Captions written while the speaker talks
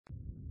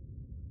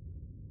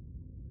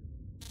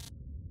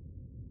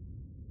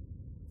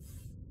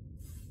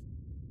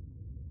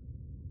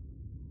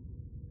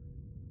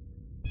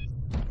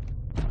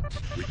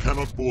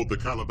cannot board the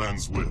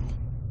Caliban's will.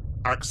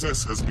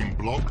 Access has been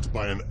blocked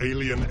by an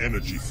alien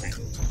energy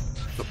field.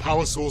 The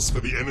power source for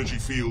the energy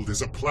field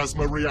is a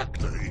plasma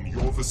reactor in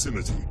your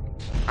vicinity.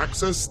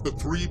 Access the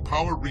 3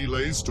 power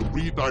relays to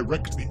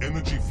redirect the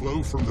energy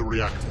flow from the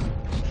reactor.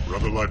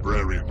 Brother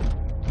Librarian,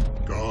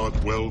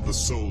 guard well the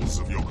souls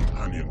of your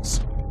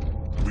companions.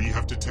 We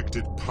have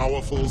detected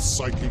powerful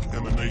psychic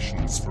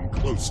emanations from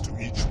close to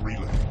each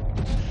relay.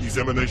 These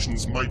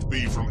emanations might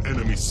be from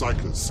enemy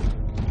psychers.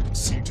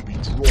 Seem to be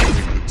drawing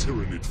the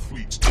Tyranid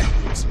fleet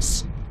towards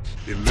us.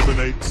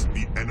 Eliminate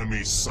the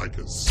enemy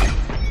psychers.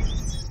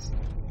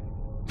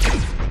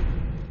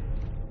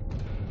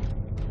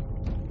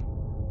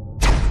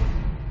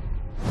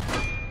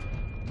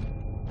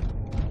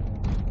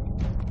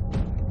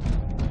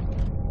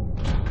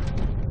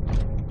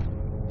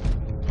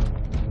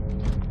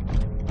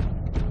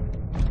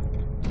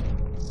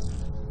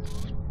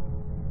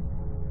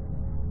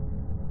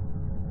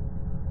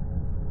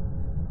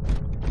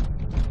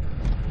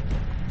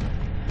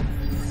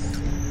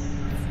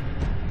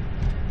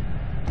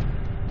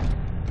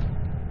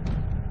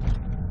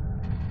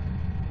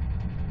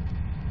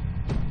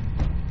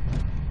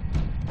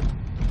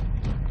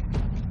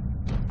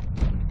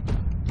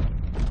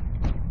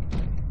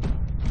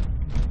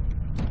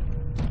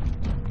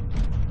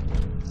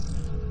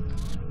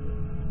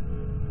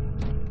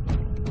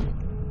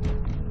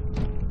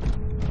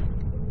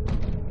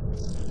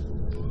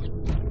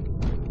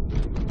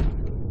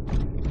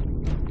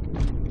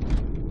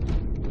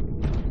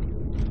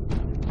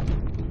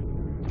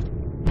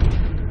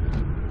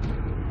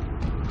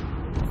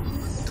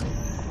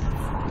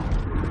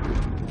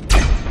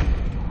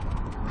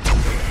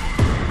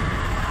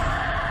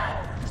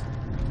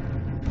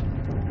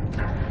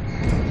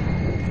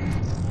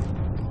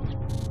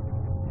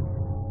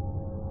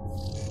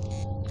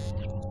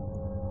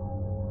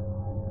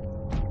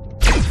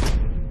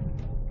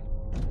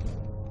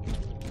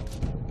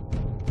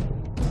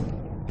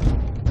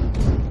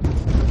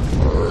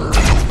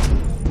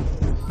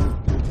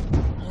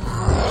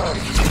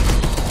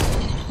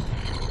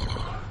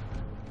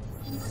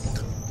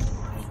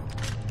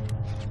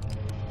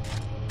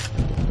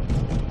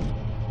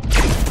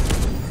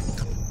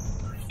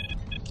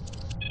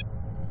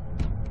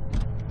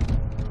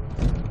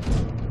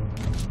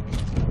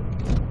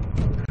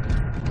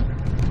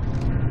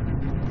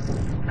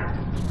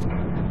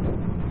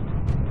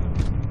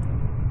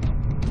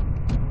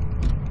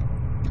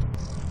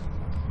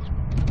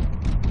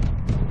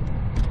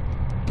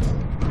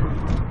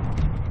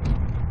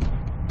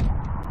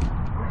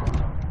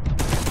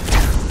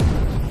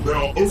 They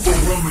are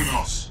overwhelming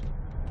us.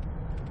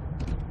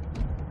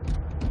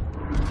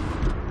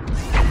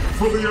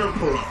 For the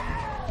Emperor.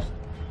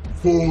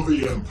 For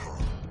the Emperor.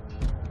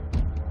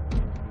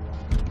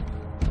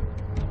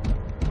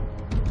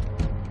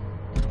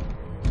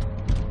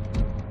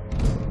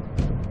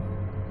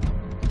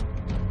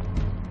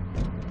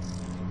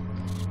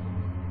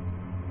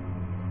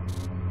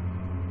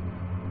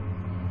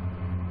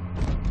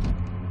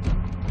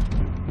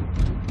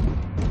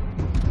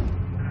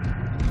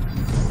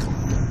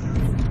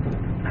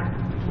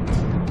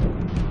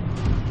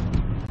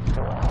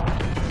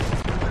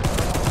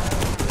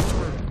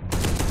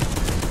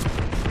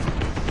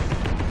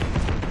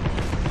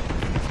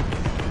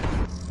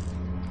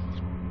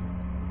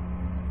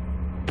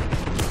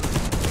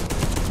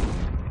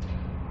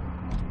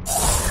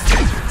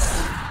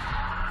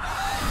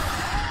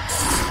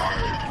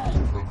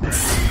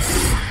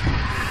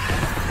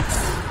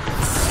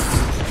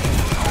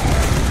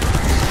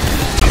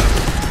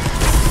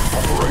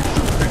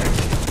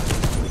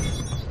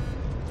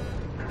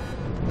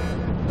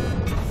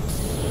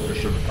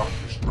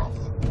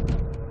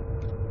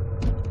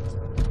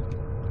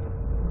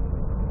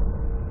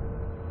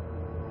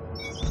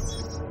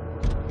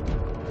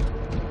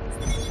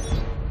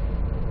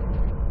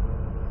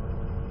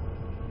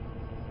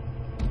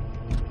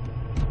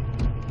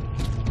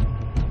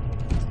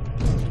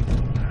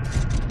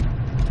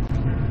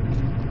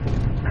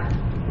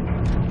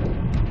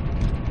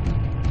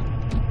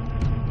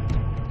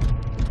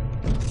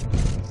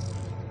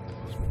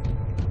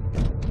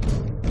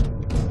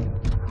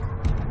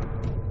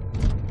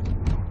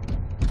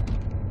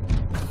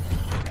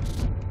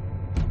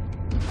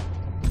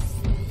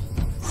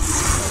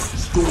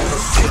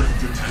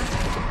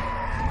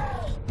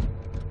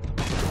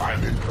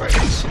 I'm in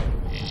place.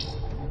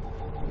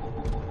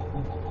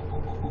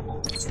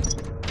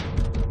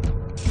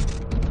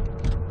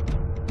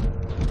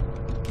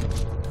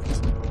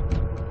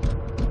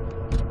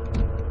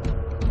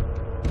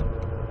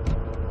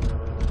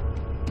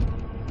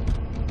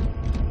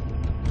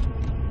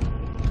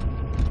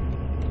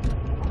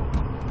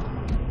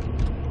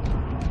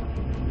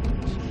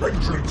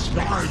 Vengeance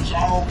guides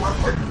our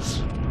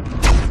weapons.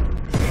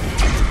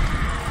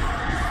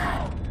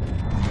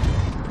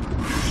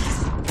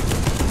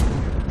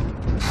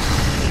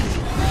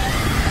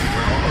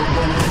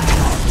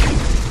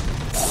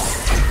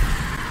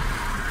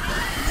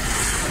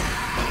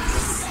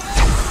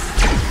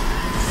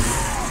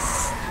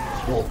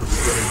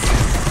 Orchestrated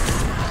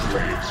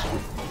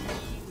slaves.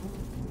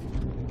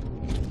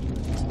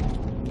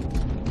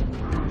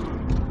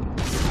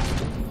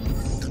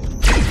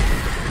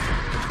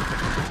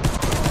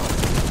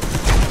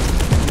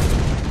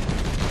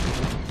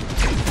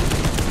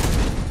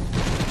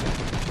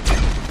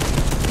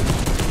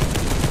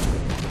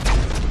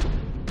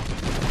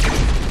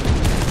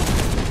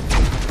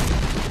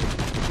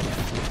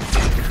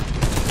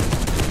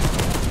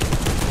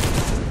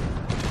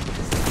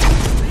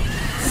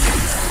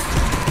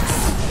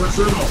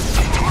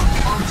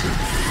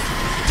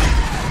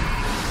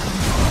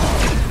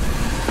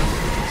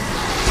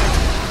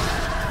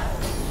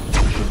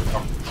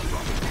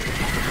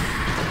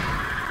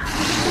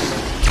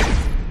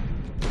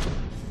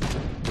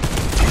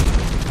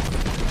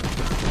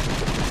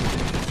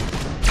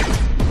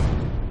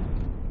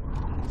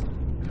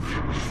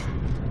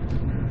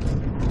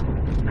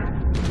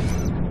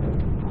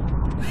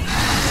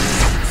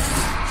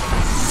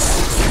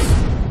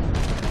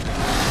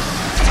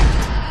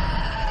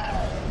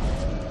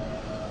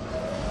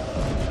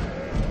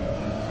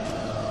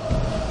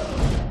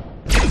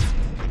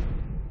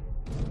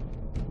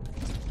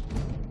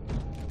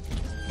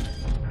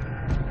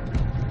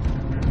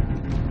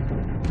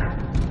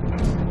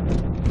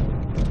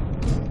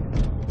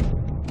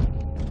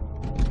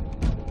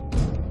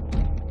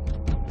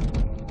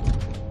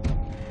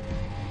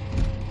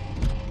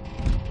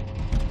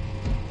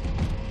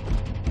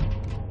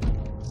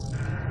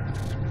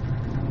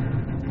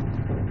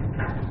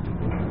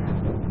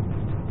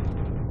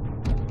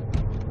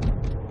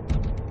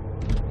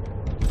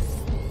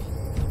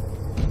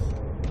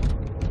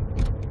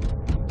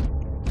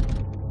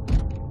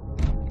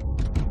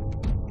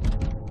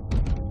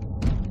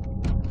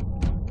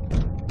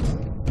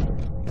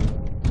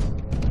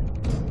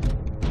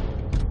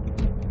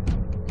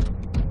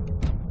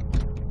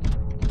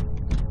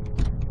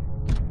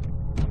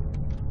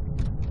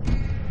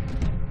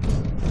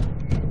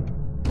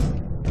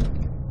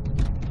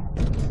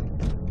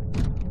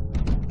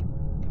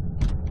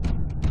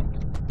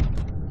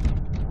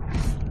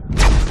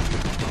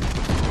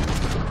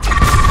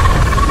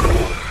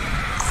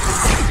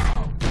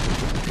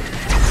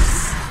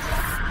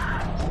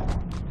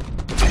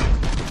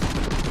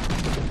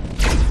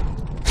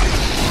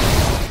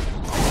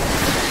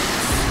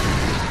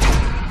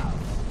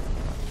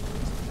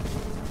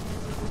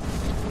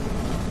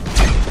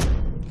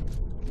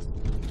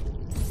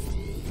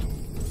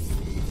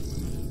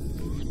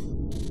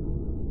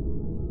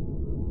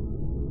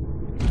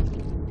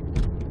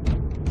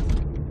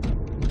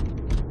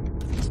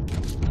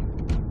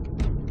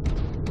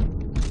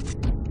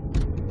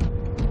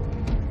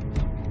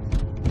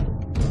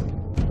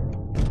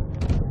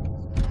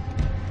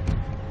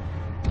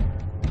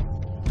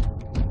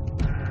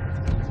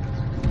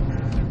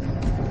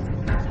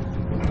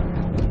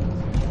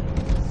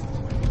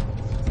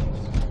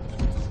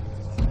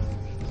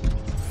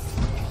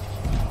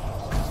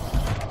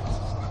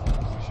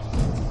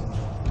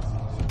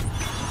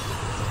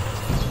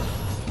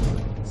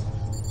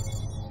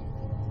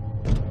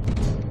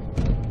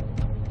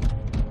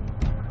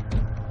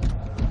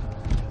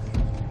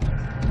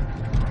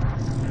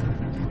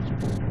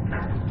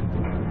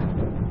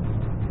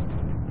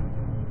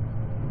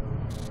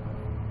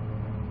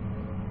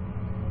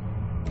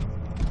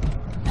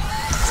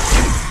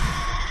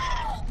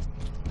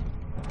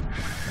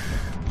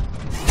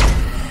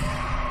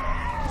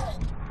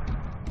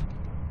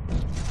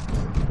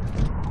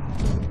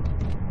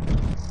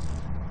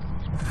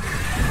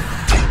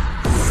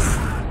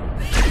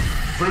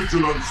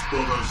 Vigilance,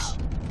 brothers.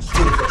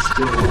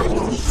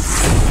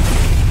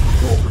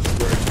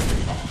 Orchestrate.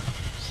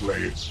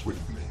 Slay it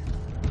swiftly.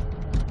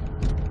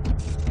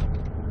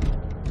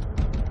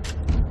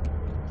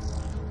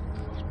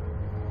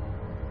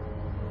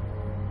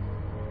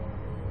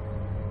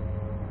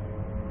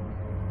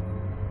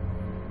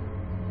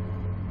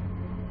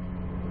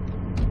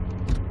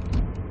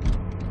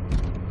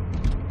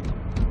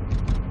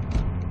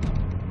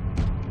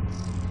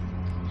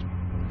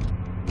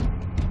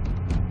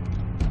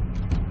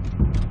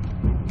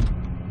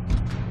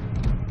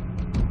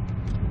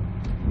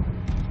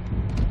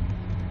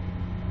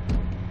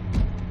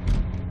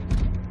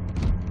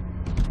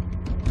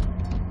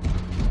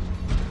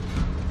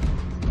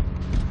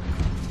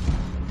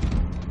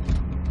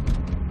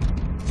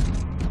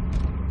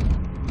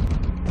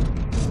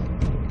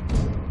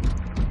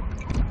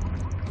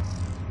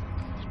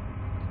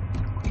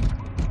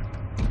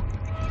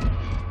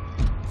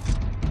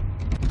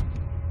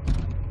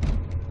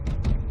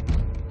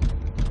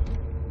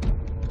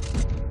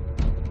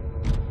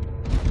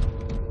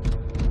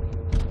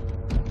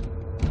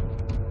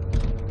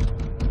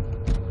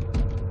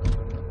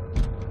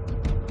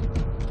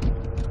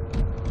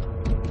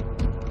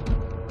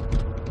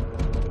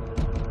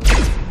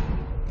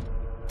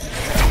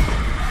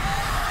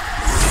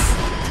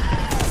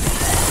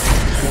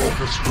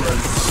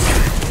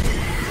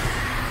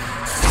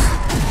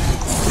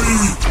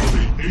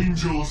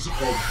 Angels of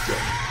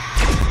Death.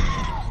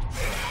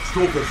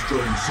 Stalker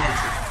strain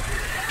sighted.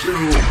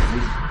 Kill with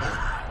honor.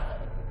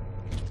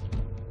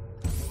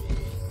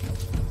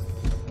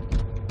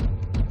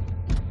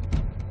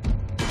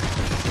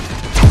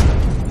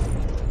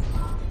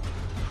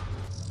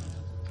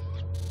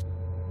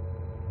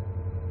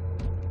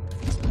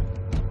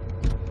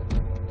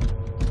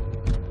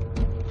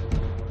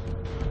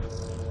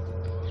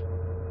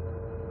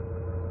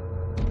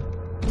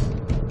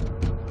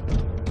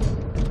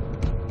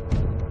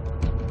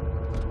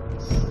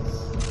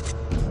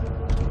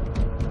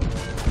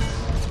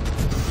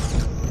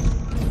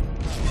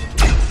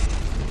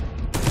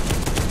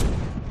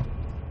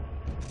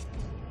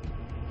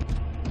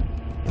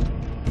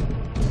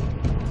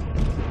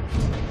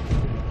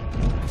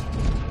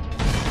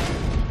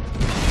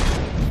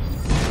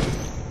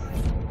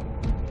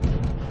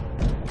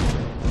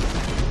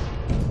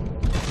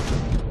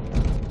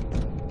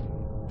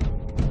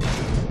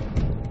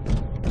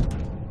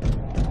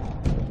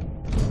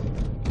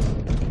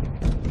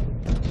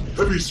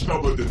 Heavy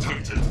scrubber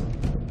detected.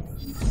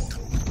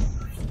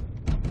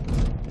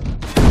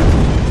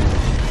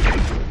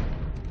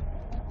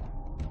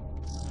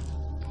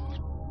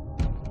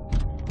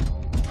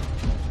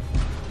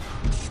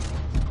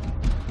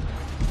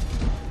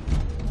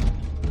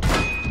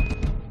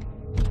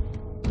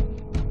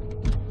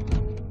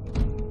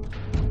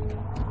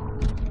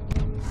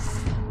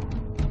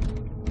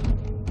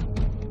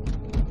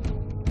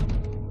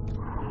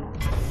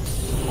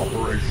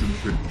 Operation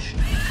finished.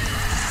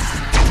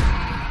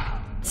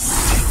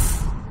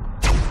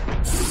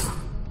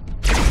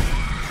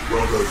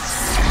 Brothers,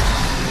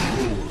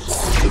 rules.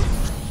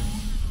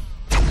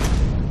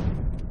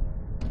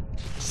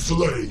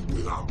 Slay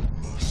without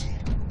mercy.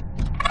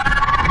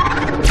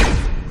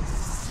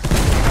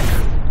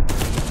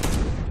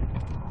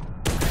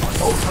 I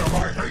don't have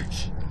my hate.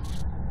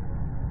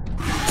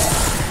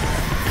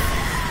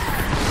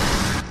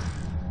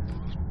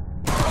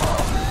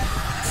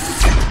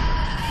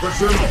 The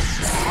zealots,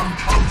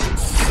 uncounted.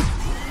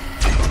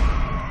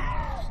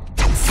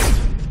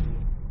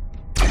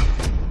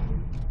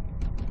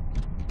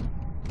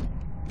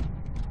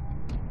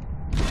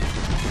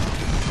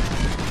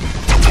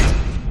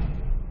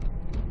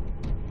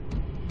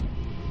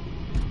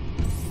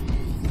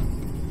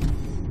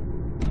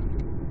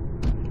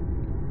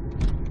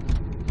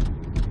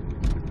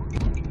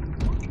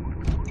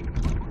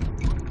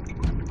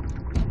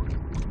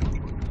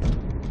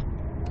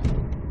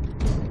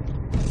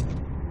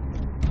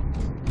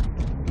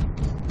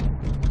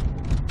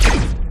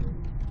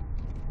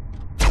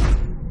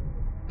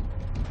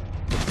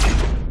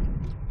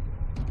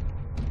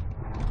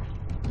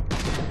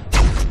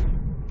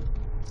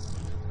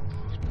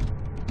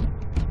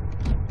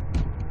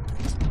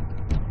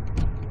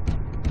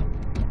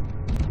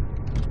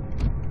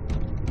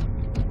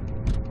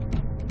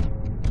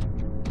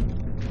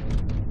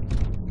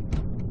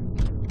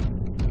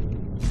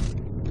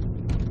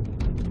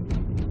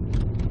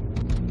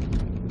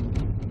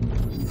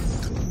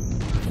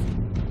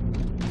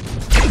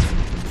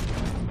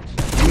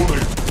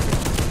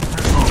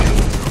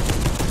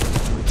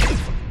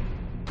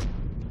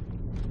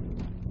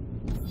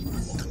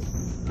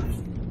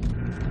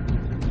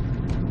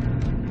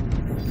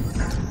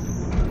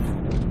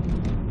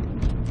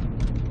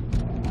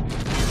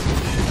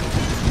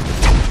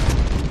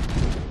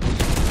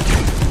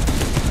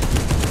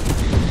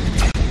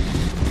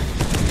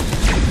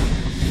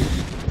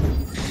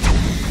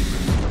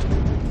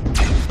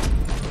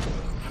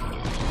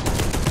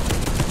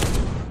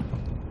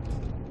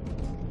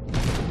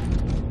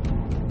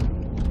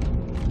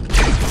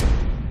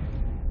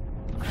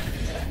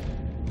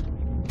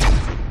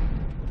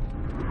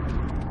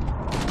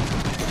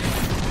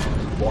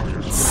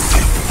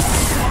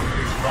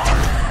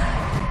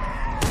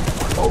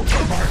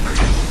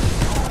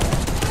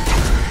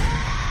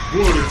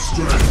 Warrior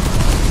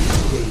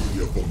strength. Slay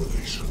the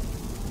abomination.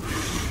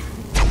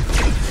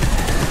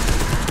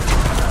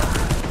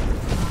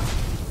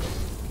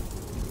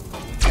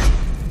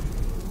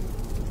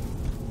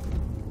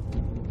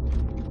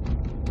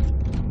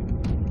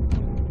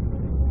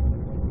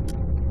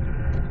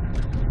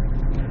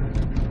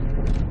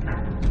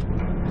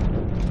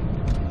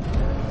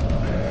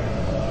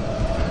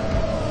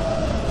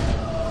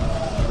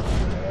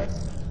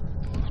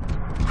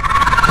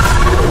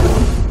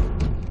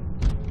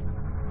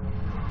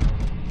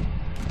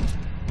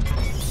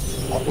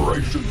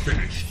 Operation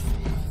finished.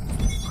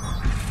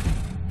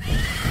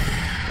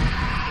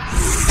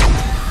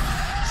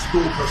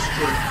 Stalker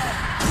straight.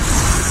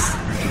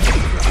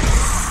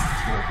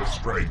 Stalker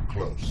straight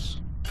close.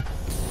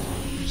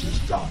 This is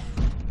done.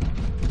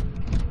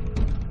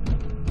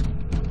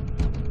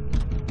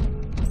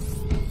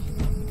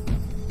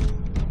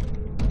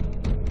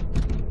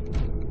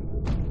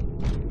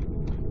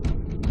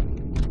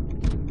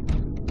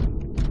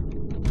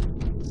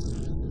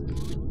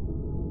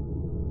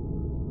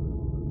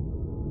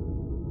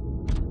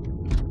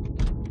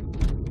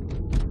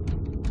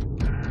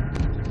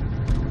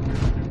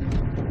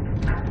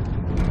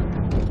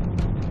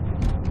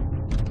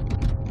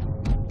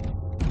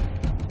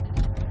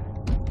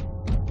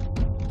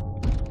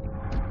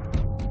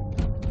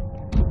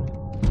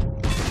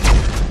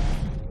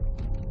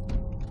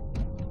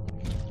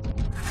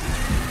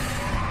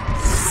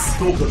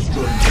 Stalker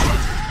strength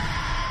fighting.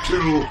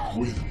 Kill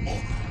with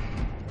honor.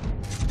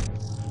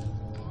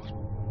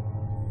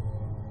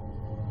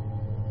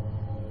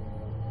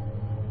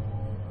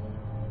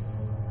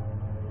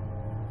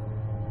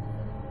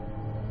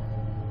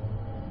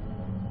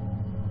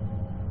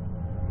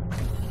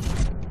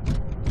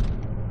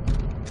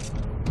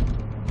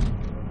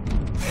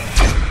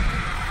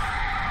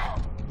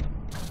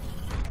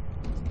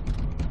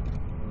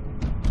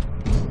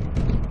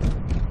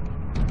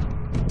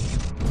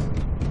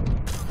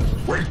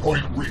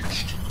 Waypoint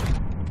reached.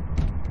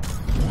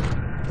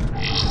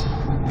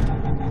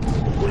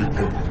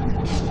 Waypoint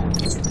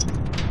reached.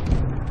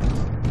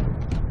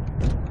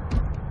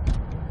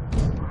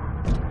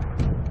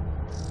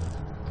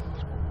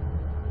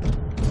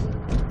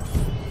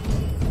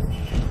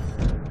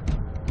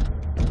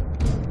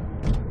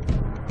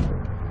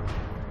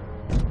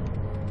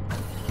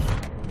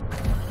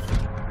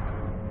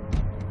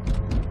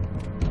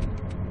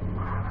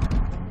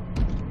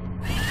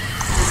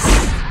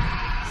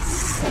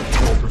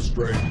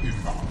 Straight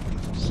inbound.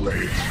 Slay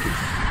it.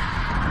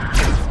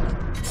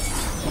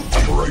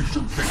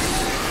 Operation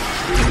finished.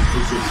 Stay in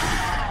position.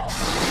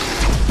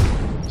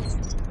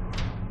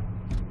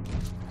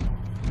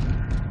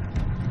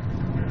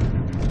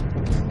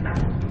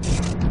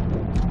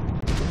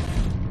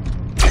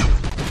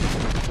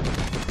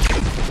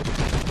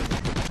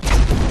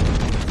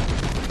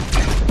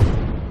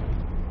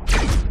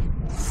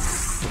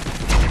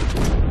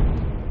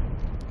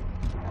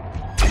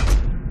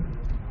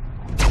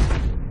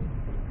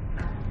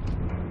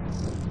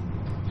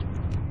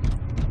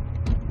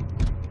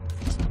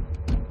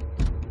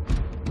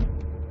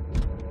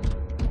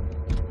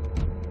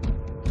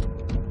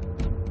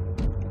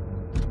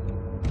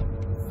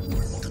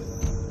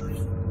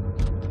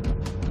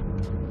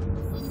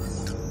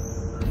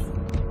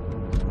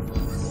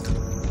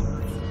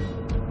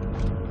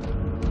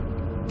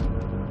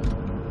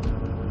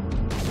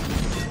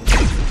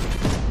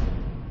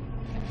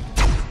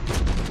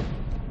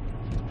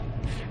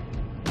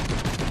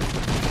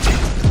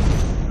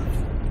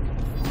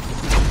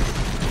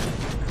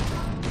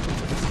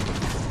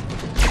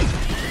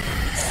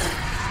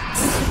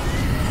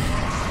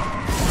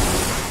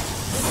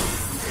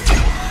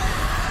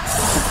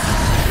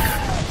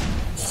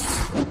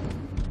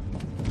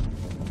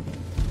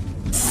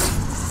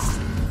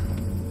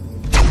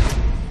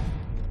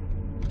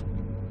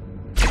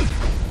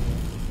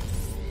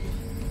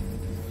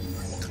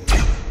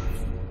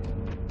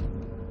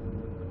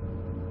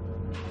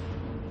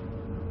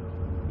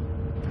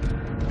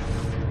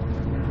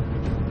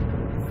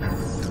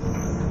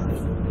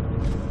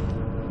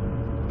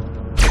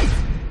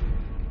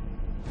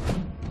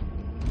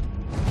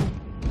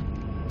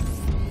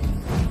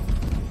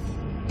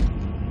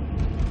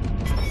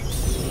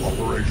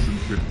 Operation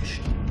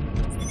finished.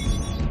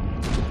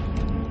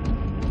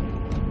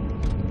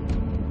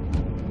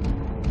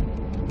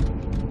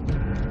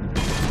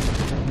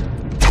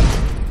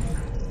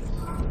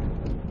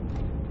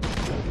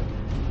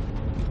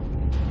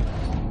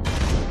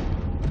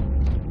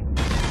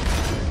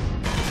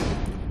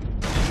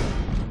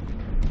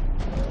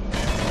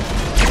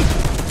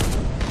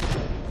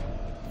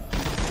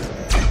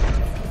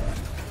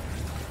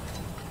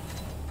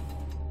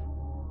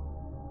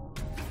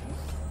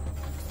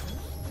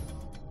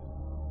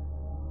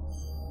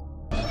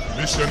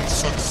 Mission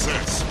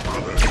success,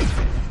 brother.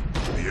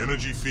 The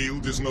energy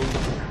field is no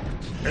more.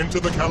 Enter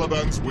the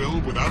Caliban's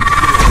will without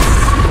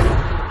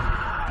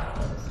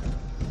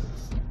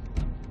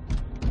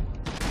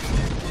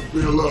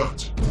fear. Be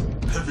alert.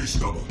 Heavy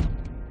stubble.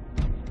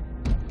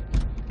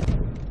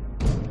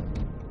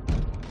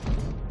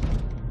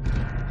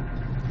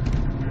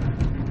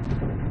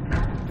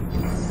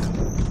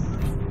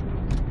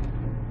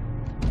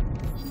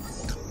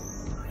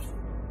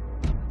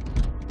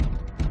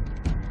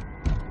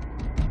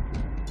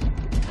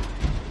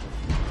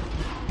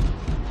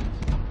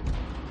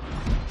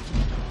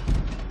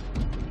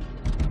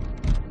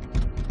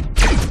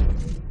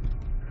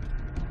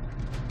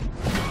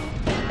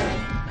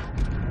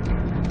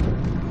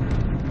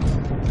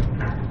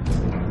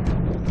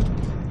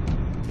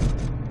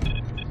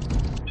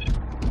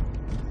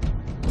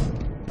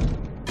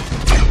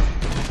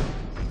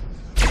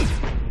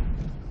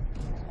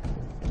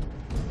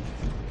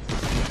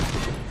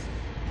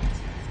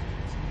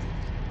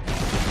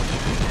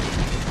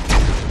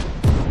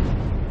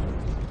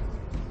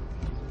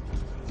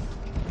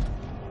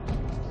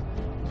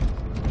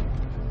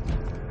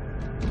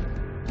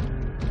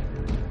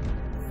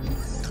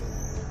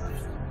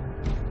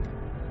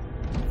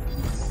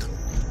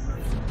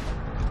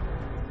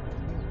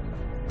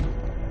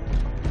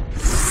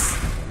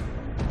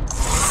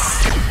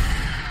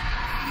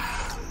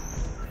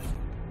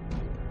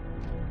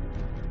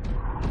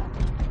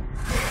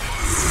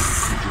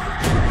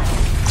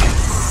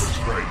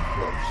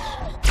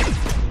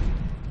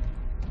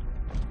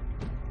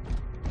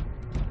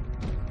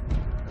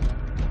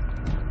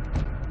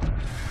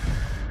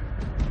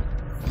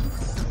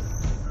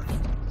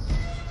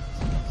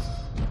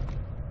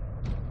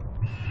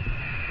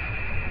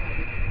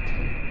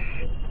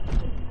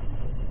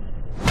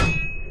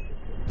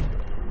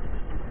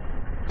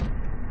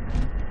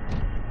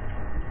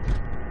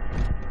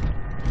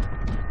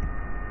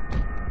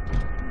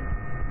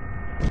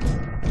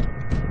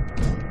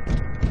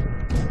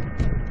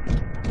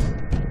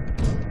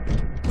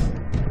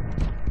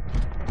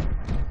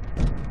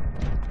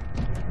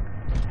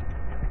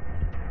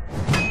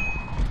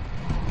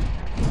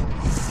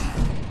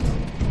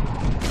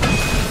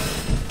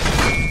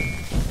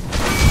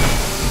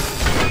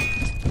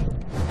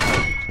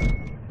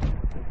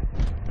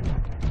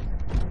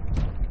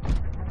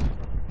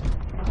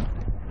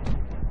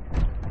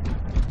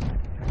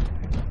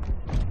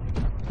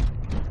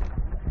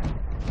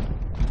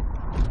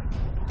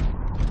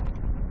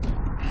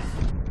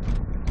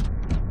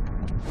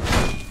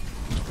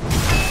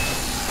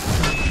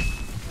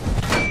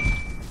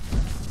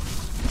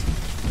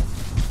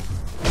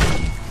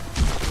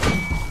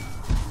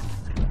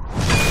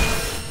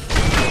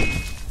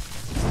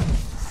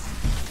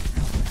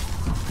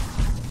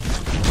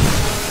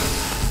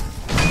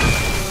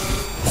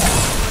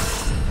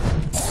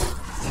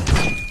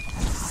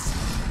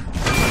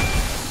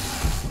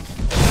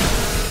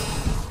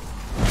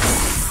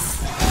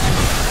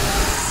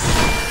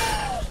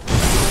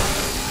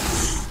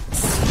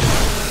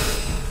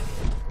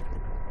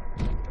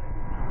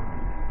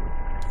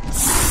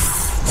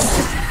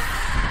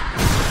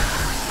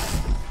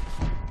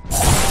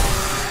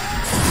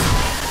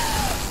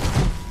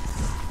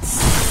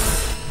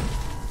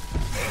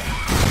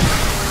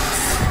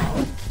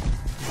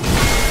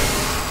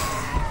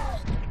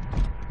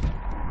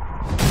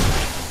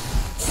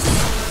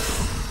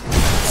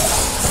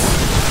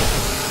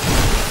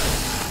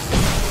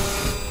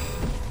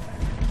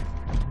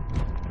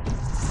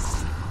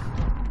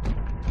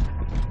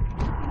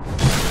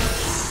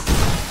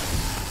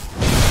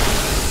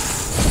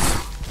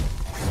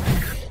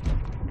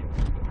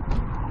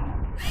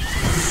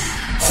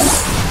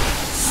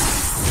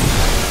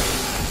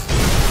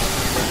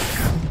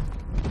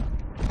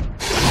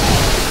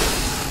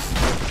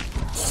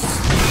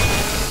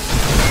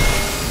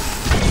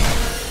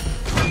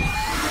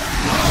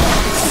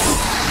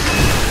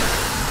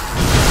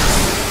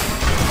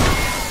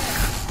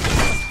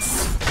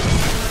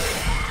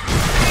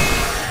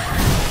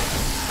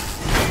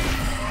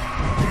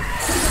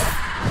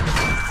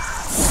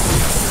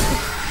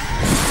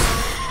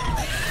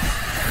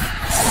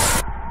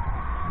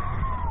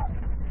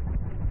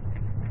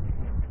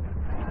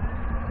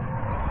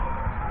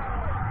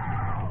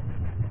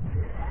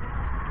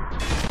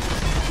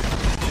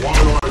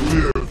 While I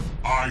live,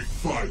 I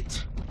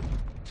fight.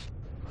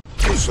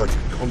 The psychic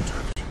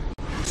contact.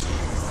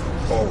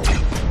 Oh.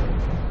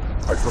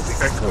 I felt the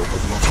echo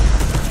of lost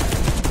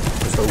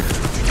path, as though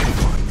touching the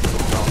mind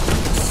from dark.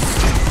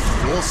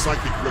 Your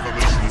psychic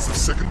revelation is of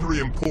secondary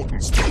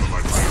importance, Brother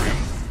Librarian.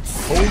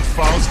 Hold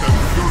fast and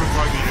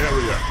purify the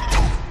area.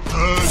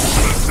 Purge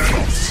the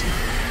sense.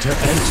 To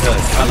enter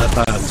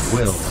Caliban's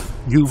will,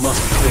 you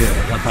must clear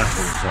the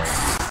battle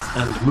zone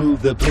and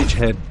move the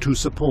bridgehead to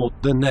support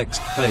the next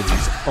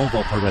phase of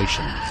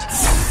operations.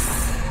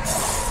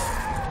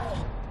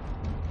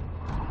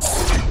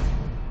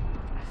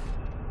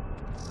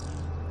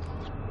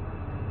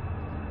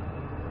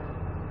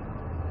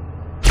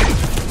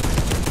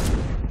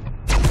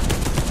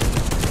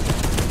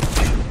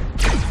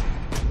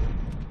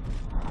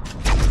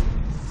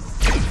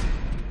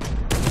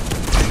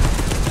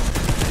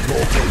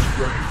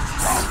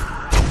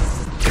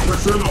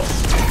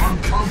 I'm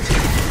counting.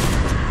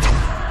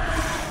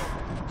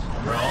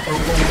 They are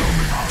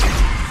overwhelming us.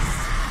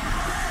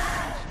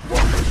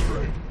 One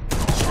restraint.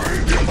 Slay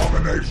the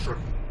abomination.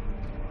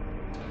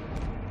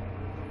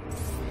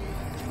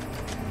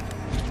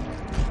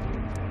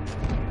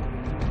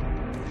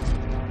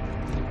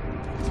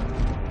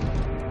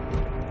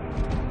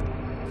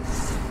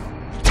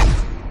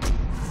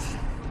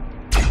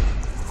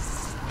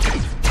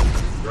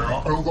 They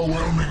are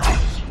overwhelming us.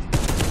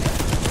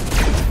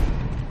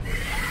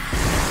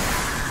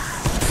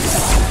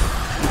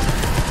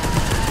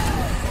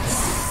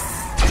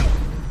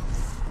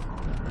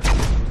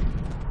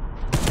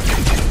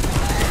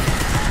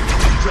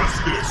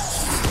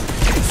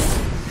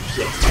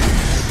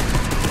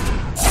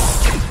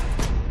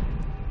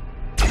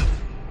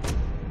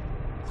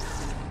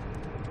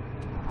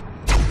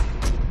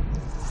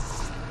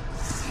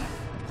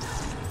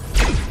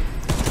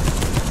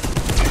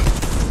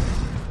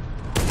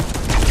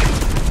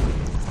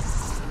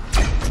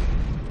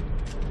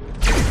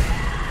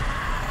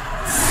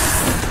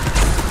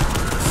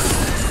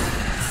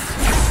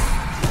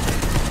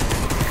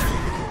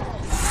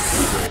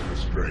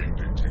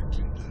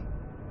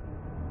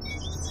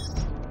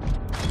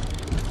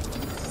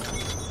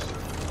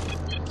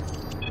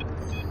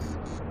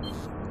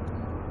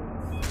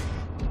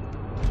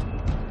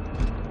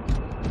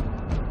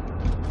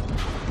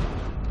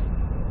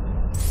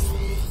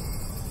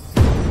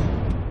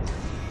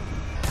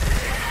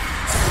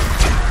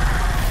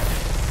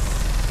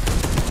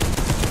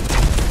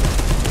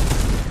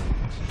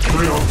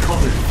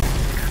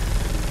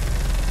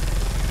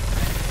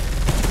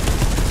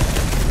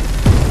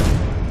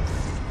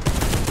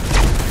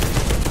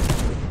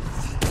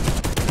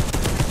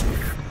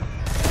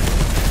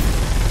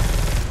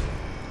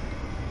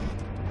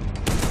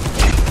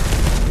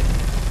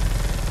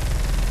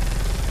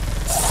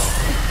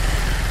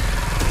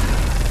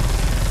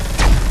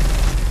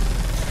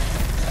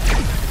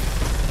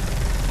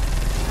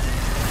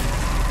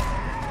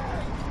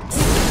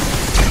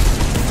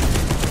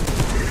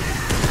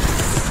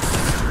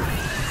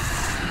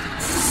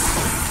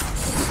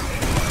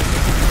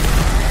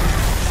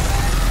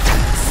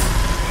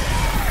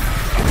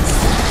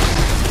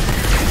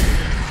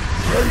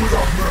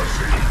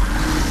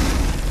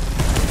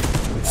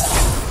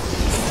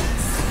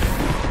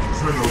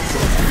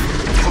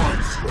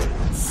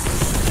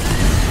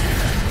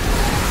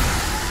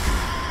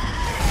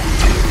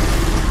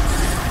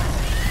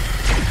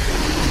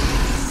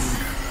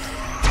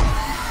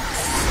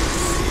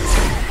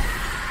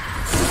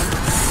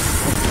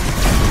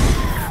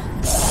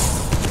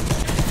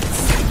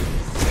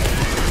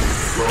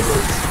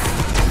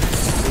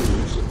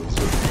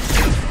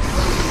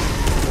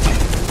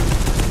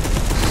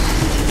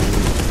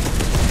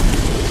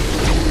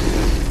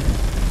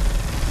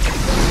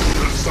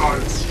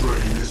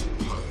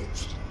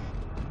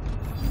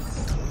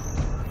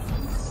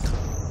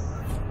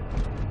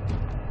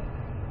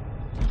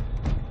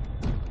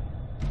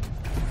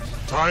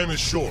 Time is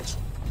short.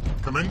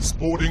 Commence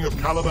boarding of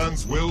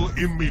Caliban's will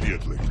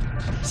immediately.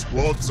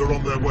 Squads are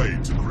on their way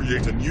to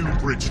create a new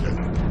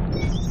bridgehead.